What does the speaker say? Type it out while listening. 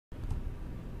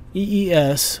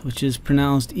EES, which is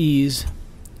pronounced EASE,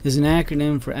 is an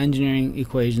acronym for Engineering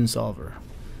Equation Solver.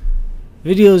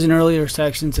 Videos in earlier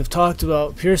sections have talked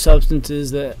about pure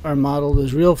substances that are modeled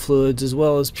as real fluids, as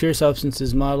well as pure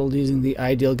substances modeled using the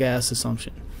ideal gas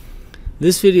assumption.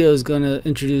 This video is going to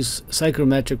introduce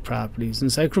psychrometric properties, and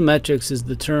psychrometrics is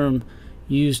the term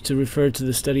used to refer to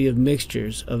the study of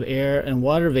mixtures of air and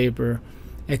water vapor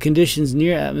at conditions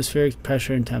near atmospheric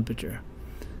pressure and temperature.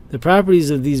 The properties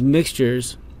of these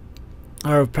mixtures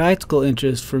are of practical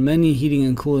interest for many heating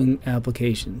and cooling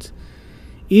applications.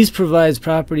 EASE provides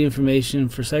property information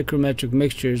for psychrometric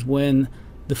mixtures when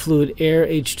the fluid air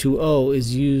H2O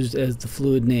is used as the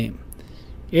fluid name.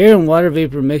 Air and water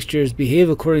vapor mixtures behave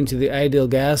according to the ideal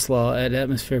gas law at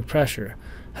atmospheric pressure.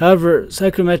 However,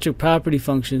 psychrometric property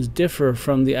functions differ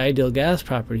from the ideal gas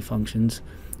property functions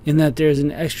in that there is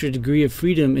an extra degree of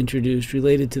freedom introduced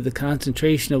related to the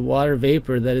concentration of water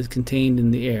vapor that is contained in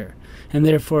the air, and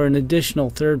therefore an additional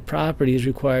third property is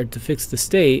required to fix the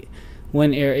state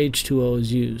when air H2O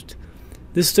is used.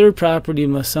 This third property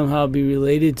must somehow be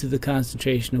related to the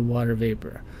concentration of water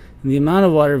vapor. And the amount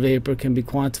of water vapor can be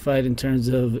quantified in terms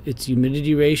of its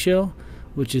humidity ratio,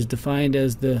 which is defined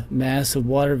as the mass of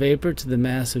water vapor to the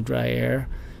mass of dry air.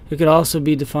 It could also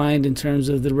be defined in terms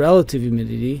of the relative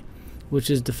humidity, which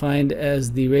is defined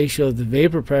as the ratio of the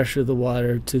vapor pressure of the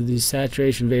water to the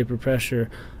saturation vapor pressure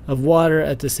of water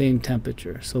at the same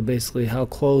temperature. So basically how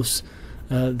close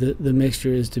the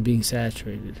mixture is to being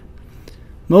saturated.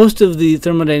 Most of the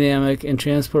thermodynamic and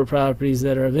transport properties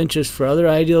that are of interest for other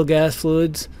ideal gas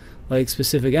fluids, like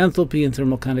specific enthalpy and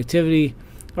thermal conductivity,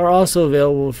 are also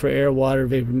available for air-water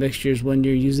vapor mixtures when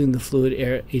you're using the fluid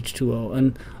air H2O.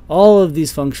 And all of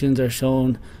these functions are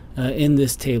shown in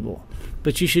this table.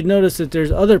 But you should notice that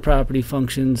there's other property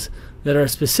functions that are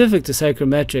specific to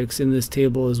psychrometrics in this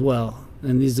table as well.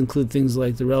 And these include things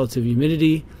like the relative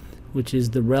humidity, which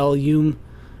is the rel-hum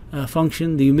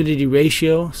function, the humidity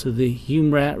ratio, so the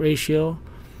hum-rat ratio,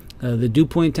 the dew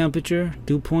point temperature,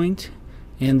 dew point,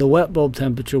 and the wet bulb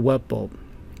temperature, wet bulb.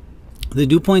 The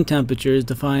dew point temperature is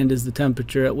defined as the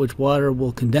temperature at which water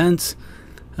will condense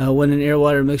when an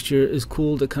air-water mixture is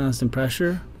cooled at constant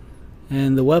pressure.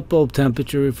 And the wet bulb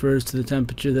temperature refers to the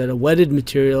temperature that a wetted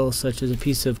material, such as a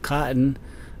piece of cotton,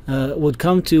 would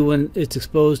come to when it's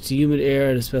exposed to humid air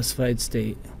at a specified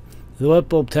state. The wet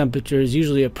bulb temperature is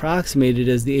usually approximated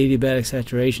as the adiabatic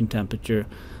saturation temperature,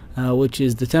 which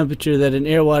is the temperature that an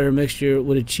air-water mixture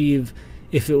would achieve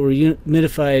if it were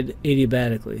humidified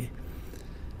adiabatically.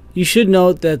 You should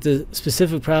note that the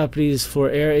specific properties for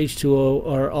air H2O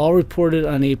are all reported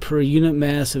on a per unit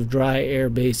mass of dry air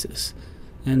basis,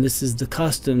 and this is the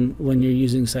custom when you're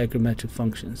using psychrometric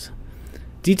functions.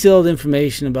 Detailed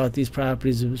information about these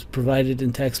properties is provided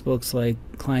in textbooks like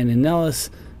Klein and Nellis,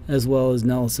 as well as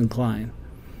Nellis and Klein.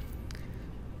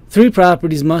 Three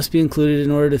properties must be included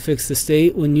in order to fix the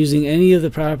state when using any of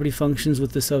the property functions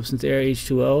with the substance air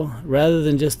H2O, rather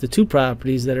than just the two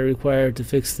properties that are required to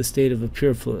fix the state of a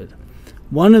pure fluid.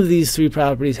 One of these three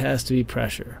properties has to be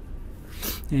pressure.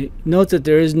 Note that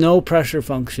there is no pressure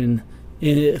function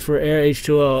for air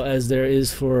H2O as there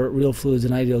is for real fluids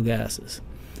and ideal gases.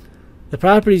 The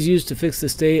properties used to fix the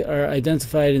state are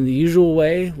identified in the usual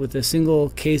way with a single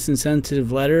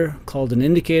case-insensitive letter called an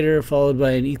indicator followed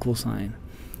by an equal sign.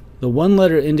 The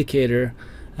one-letter indicator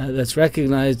that's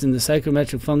recognized in the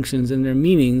psychrometric functions and their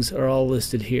meanings are all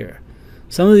listed here.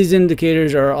 Some of these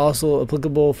indicators are also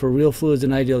applicable for real fluids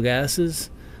and ideal gases,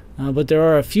 but there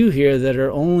are a few here that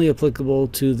are only applicable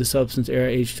to the substance air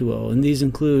H2O, and these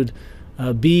include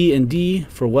B and D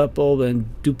for wet bulb and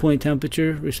dew point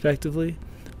temperature, respectively,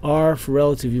 R for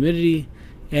relative humidity,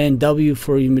 and W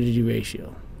for humidity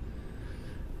ratio.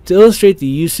 To illustrate the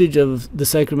usage of the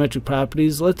psychrometric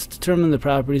properties, let's determine the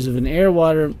properties of an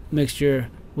air-water mixture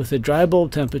with a dry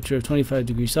bulb temperature of 25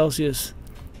 degrees Celsius,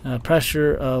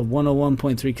 pressure of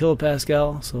 101.3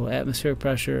 kilopascal, so atmospheric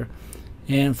pressure,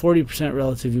 and 40%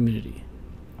 relative humidity.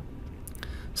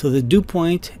 So the dew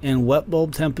point and wet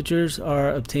bulb temperatures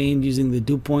are obtained using the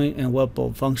dew point and wet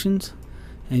bulb functions.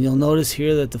 And you'll notice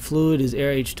here that the fluid is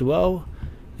air H2O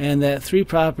and that three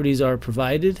properties are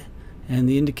provided, and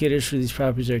the indicators for these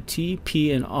properties are T,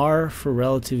 P, and R for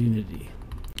relative humidity.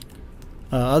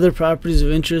 Other properties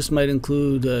of interest might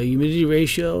include humidity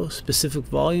ratio, specific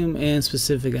volume, and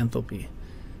specific enthalpy.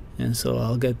 And so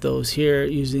I'll get those here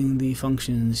using the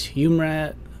functions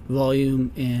hum-rat,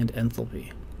 volume, and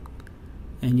enthalpy.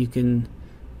 And you can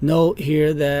note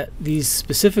here that these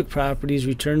specific properties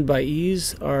returned by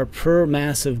EASE are per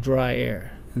mass of dry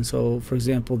air. And so, for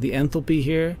example, the enthalpy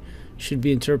here should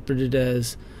be interpreted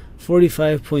as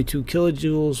 45.2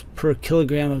 kilojoules per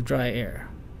kilogram of dry air.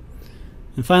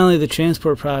 And finally, the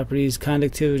transport properties,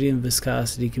 conductivity and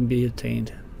viscosity, can be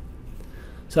obtained.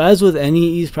 So as with any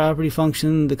ease property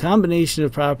function, the combination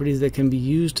of properties that can be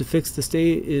used to fix the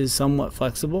state is somewhat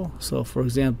flexible. So for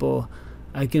example,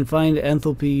 I can find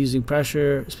enthalpy using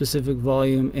pressure, specific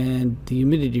volume, and the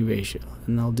humidity ratio.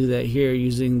 And I'll do that here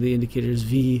using the indicators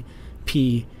V,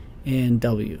 P, and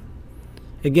W.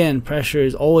 Again, pressure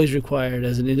is always required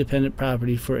as an independent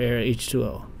property for air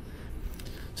H2O.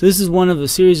 So this is one of a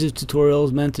series of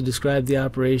tutorials meant to describe the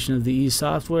operation of the ease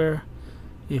software.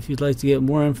 If you'd like to get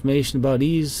more information about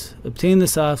ease, obtain the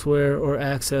software, or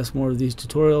access more of these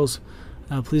tutorials,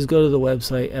 please go to the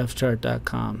website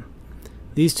fchart.com.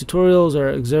 These tutorials are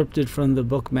excerpted from the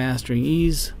book Mastering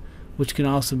Ease, which can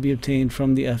also be obtained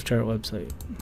from the fchart website.